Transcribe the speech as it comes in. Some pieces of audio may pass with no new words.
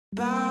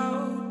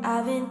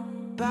I've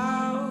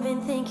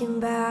been thinking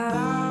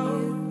about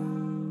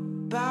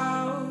you.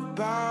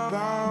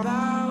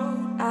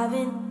 I've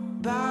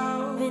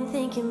been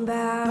thinking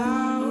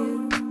about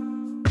you.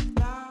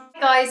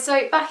 Hey guys,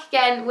 so back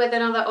again with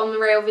another on the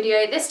rail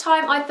video. This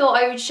time I thought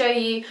I would show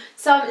you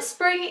some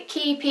spring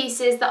key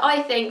pieces that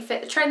I think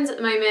fit the trends at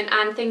the moment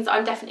and things that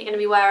I'm definitely going to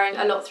be wearing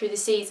a lot through the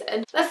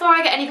season. Before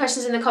I get any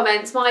questions in the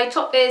comments, my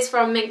top is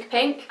from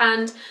Minkpink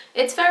and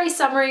it's very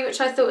summery,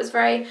 which I thought was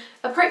very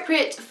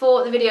appropriate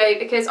for the video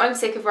because I'm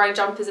sick of wearing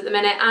jumpers at the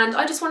minute and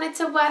I just wanted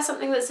to wear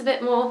something that's a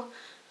bit more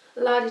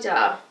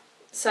la-di-da.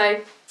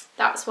 So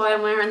that's why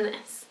I'm wearing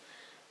this,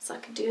 so I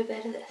could do a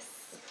bit of this.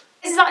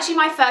 This is actually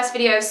my first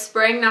video of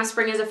spring. Now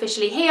spring is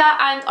officially here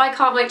and I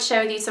can't wait to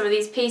share with you some of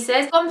these pieces.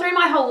 I've gone through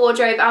my whole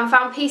wardrobe and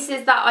found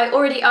pieces that I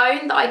already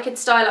own that I could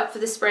style up for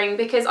the spring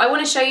because I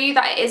want to show you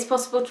that it is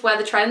possible to wear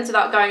the trends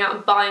without going out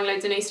and buying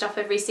loads of new stuff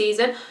every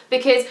season,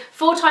 because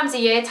 4 times a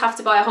year to have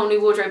to buy a whole new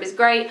wardrobe is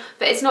great,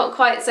 but it's not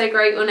quite so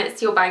great when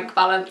it's your bank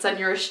balance and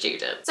you're a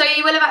student. So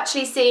you will have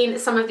actually seen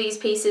some of these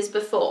pieces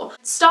before.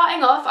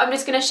 Starting off, I'm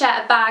just going to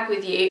share a bag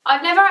with you.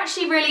 I've never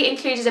actually really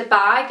included a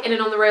bag in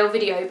an on the rail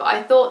video, but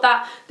I thought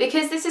that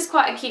because this is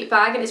quite a cute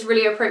bag and it's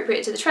really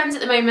appropriate to the trends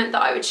at the moment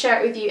that I would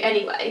share it with you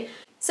anyway.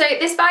 So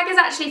this bag is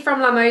actually from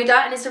La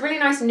Moda and it's a really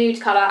nice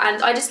nude colour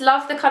and I just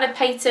love the kind of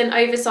patent,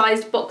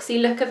 oversized, boxy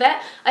look of it.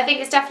 I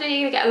think it's definitely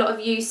going to get a lot of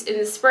use in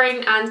the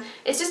spring and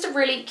it's just a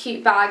really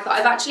cute bag that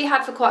I've actually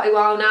had for quite a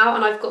while now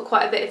and I've got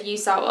quite a bit of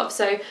use out of,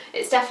 so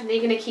it's definitely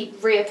going to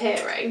keep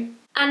reappearing.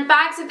 And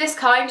bags of this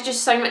kind are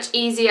just so much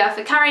easier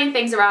for carrying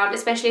things around,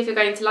 especially if you're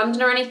going to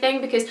London or anything,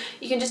 because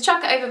you can just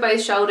chuck it over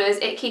both shoulders.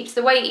 It keeps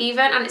the weight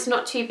even and it's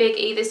not too big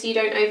either, so you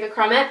don't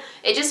overcrumb it.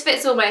 It just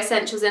fits all my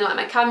essentials in, like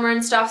my camera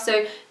and stuff,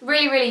 so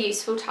really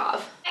useful to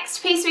have.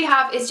 Next piece we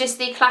have is just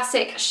the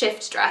classic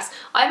shift dress.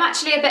 I'm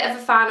actually a bit of a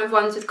fan of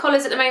ones with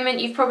collars at the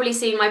moment. You've probably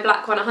seen my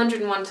black one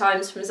 101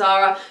 times from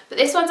Zara, but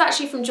this one's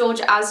actually from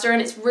Georgia Asda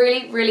and it's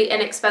really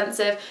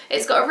inexpensive.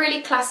 It's got a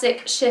really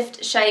classic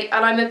shift shape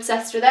and I'm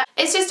obsessed with it.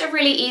 It's just a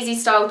really easy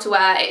style to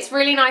wear. It's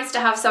really nice to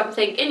have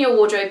something in your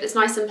wardrobe that's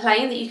nice and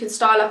plain that you can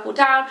style up or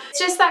down. It's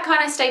just that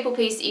kind of staple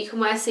piece that you can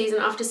wear season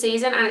after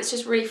season and it's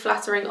just really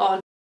flattering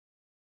on.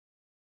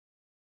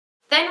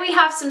 Then we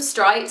have some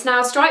stripes.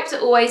 Now stripes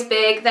are always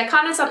big, they're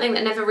kind of something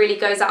that never really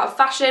goes out of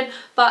fashion,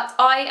 but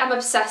I am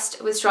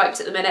obsessed with stripes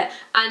at the minute,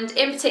 and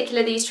in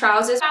particular these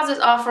trousers. Trousers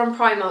are from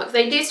Primark.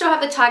 They do still have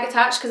the tag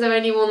attached because I've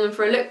only worn them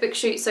for a lookbook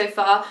shoot so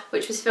far,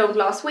 which was filmed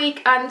last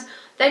week, and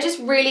they're just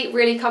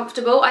really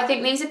comfortable. I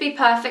think these would be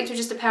perfect with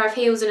just a pair of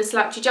heels and a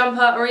slouchy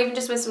jumper, or even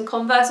just with some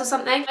Converse or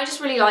something. I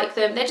just really like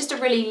them. They're just a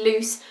really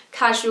loose,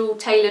 casual,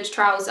 tailored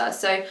trouser,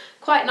 so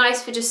quite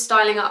nice for just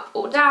styling up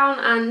or down,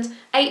 and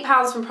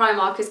 £8 from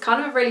Primark is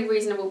kind of a really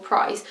reasonable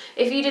price.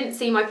 If you didn't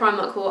see my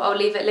Primark haul, I'll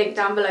leave it linked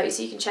down below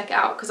so you can check it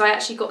out, because I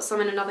actually got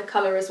some in another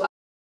colour as well.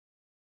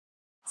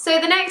 So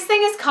the next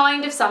thing is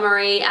kind of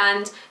summery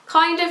and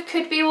kind of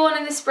could be worn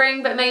in the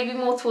spring, but maybe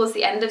more towards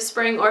the end of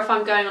spring, or if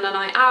I'm going on a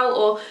night out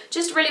or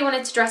just really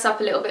wanted to dress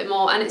up a little bit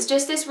more, and it's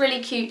just this really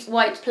cute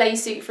white play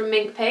suit from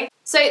Minkpink.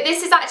 So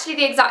this is actually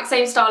the exact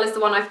same style as the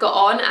one I've got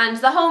on, and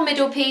the whole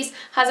middle piece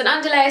has an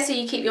underlayer so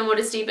you keep your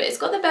modesty, but it's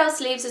got the bell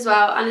sleeves as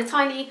well and a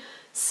tiny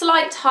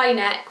slight high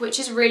neck, which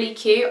is really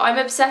cute. I'm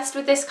obsessed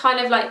with this kind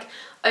of like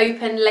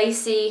open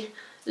lacy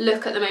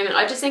look at the moment.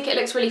 I just think it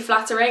looks really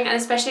flattering, and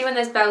especially when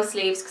there's bell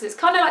sleeves, because it's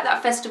kind of like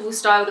that festival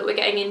style that we're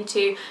getting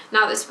into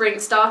now that spring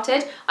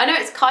started. I know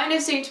it's kind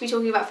of soon to be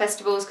talking about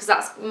festivals because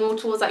that's more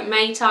towards like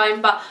May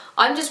time, but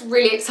I'm just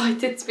really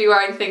excited to be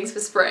wearing things for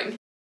spring.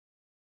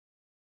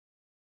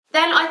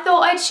 Then I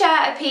thought I'd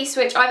share a piece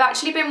which I've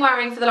actually been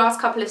wearing for the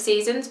last couple of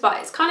seasons, but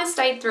it's kind of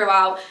stayed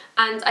throughout,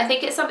 and I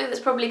think it's something that's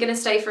probably going to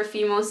stay for a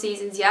few more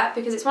seasons yet,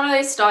 because it's one of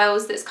those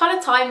styles that's kind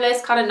of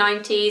timeless, kind of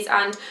 90s,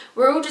 and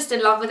we're all just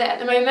in love with it at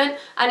the moment,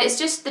 and it's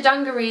just the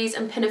dungarees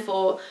and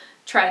pinafore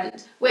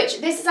trend, which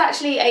this is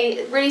actually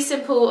a really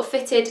simple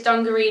fitted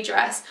dungaree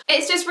dress.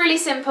 It's just really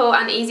simple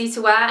and easy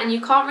to wear, and you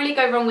can't really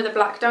go wrong with a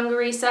black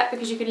dungaree set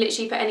because you can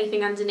literally put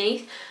anything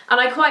underneath. And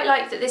I quite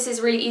like that this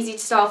is really easy to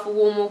style for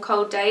warm or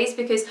cold days,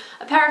 because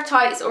a pair of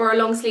tights or a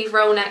long sleeve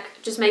roll neck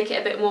just make it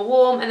a bit more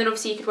warm, and then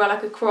obviously you could wear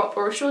like a crop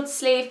or a short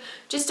sleeve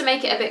just to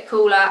make it a bit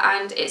cooler,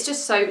 and it's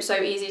just so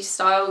easy to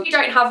style. If you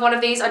don't have one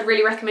of these, I'd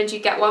really recommend you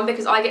get one,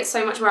 because I get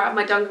so much wear out of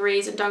my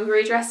dungarees and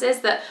dungaree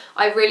dresses that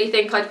I really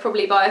think I'd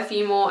probably buy a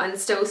few more and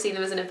still see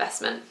them as an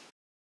investment.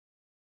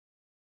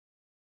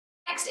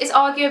 Next is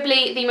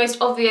arguably the most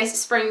obvious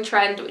spring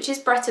trend, which is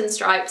Breton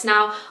stripes.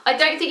 Now, I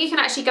don't think you can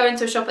actually go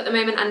into a shop at the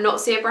moment and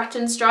not see a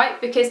Breton stripe,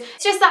 because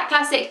it's just that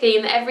classic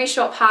theme that every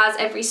shop has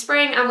every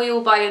spring, and we all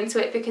buy into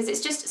it because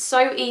it's just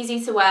so easy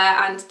to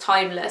wear and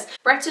timeless.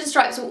 Breton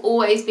stripes will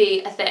always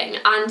be a thing,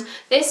 and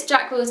this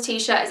Jack Wills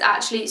t-shirt is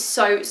actually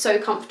so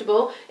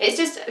comfortable. It's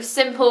just a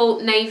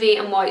simple navy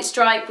and white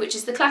stripe, which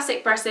is the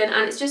classic Breton,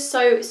 and it's just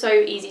so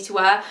easy to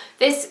wear.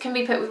 This can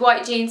be put with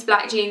white jeans,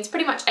 black jeans,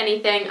 pretty much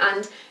anything,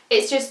 and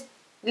it's just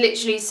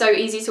literally so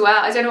easy to wear.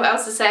 I don't know what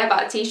else to say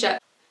about a t-shirt.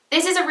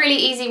 This is a really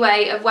easy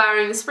way of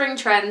wearing the spring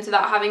trends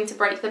without having to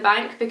break the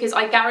bank, because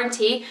I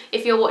guarantee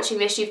if you're watching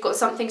this you've got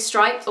something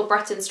striped or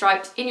Breton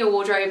striped in your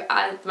wardrobe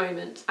at the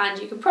moment,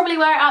 and you can probably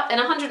wear it up in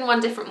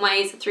 101 different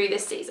ways through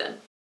this season.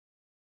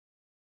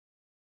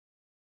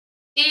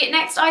 The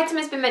next item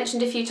has been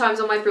mentioned a few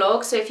times on my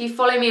blog, so if you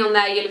follow me on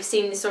there you'll have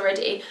seen this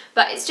already,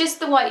 but it's just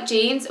the white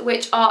jeans,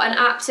 which are an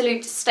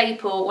absolute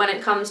staple when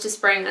it comes to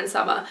spring and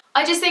summer.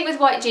 I just think with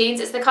white jeans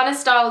it's the kind of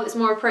style that's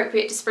more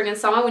appropriate to spring and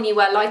summer when you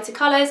wear lighter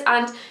colours,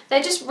 and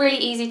they're just really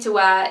easy to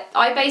wear.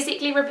 I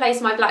basically replace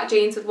my black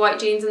jeans with white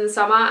jeans in the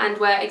summer and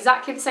wear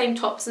exactly the same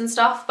tops and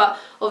stuff, but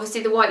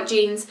obviously the white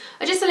jeans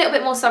are just a little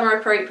bit more summer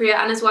appropriate,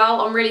 and as well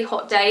on really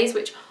hot days,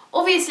 which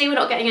obviously we're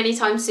not getting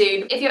anytime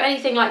soon. If you're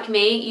anything like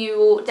me, you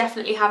will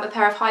definitely have a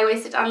pair of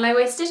high-waisted and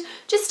low-waisted,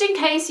 just in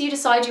case you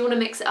decide you want to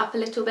mix it up a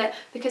little bit,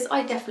 because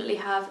I definitely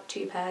have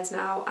 2 pairs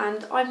now,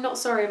 and I'm not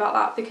sorry about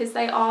that because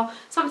they are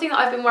something that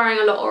I've been wearing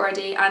a lot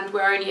already and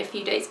we're only a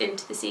few days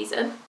into the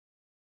season.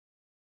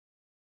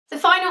 The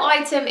final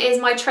item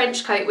is my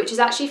trench coat, which is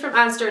actually from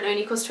Asda and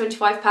only cost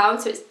 £25,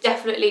 so it's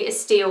definitely a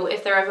steal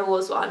if there ever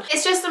was one.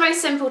 It's just the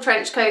most simple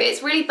trench coat.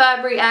 It's really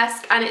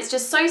Burberry-esque and it's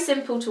just so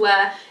simple to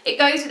wear. It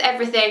goes with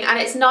everything, and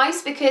it's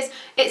nice because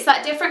it's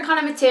that different kind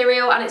of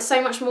material and it's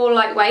so much more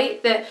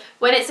lightweight that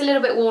when it's a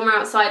little bit warmer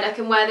outside I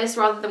can wear this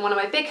rather than one of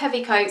my big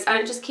heavy coats, and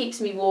it just keeps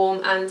me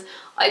warm and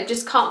I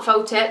just can't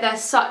fault it. They're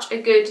such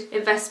a good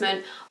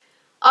investment.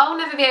 I'll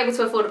never be able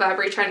to afford a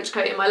Burberry trench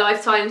coat in my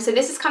lifetime, so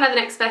this is kind of the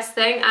next best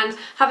thing, and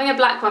having a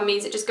black one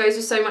means it just goes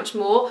with so much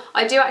more.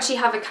 I do actually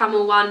have a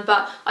camel one,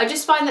 but I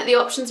just find that the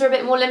options are a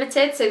bit more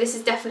limited, so this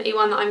is definitely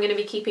one that I'm going to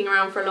be keeping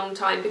around for a long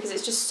time because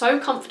it's just so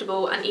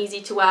comfortable and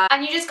easy to wear.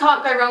 And you just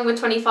can't go wrong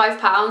with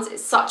 £25.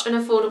 It's such an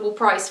affordable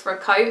price for a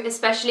coat,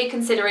 especially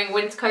considering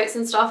winter coats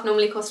and stuff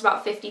normally cost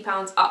about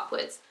 £50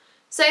 upwards.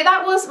 So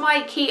that was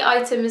my key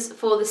items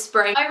for the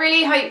spring. I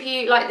really hope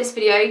you liked this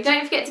video.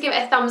 Don't forget to give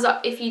it a thumbs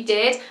up if you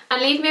did,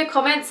 and leave me a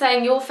comment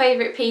saying your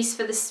favourite piece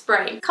for the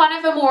spring. Kind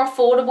of a more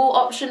affordable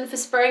option for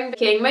spring.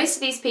 Most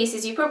of these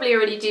pieces you probably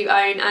already do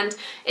own, and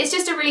it's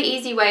just a really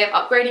easy way of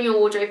upgrading your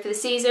wardrobe for the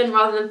season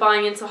rather than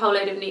buying into a whole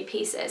load of new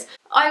pieces.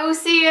 I will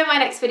see you in my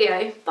next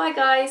video. Bye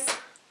guys!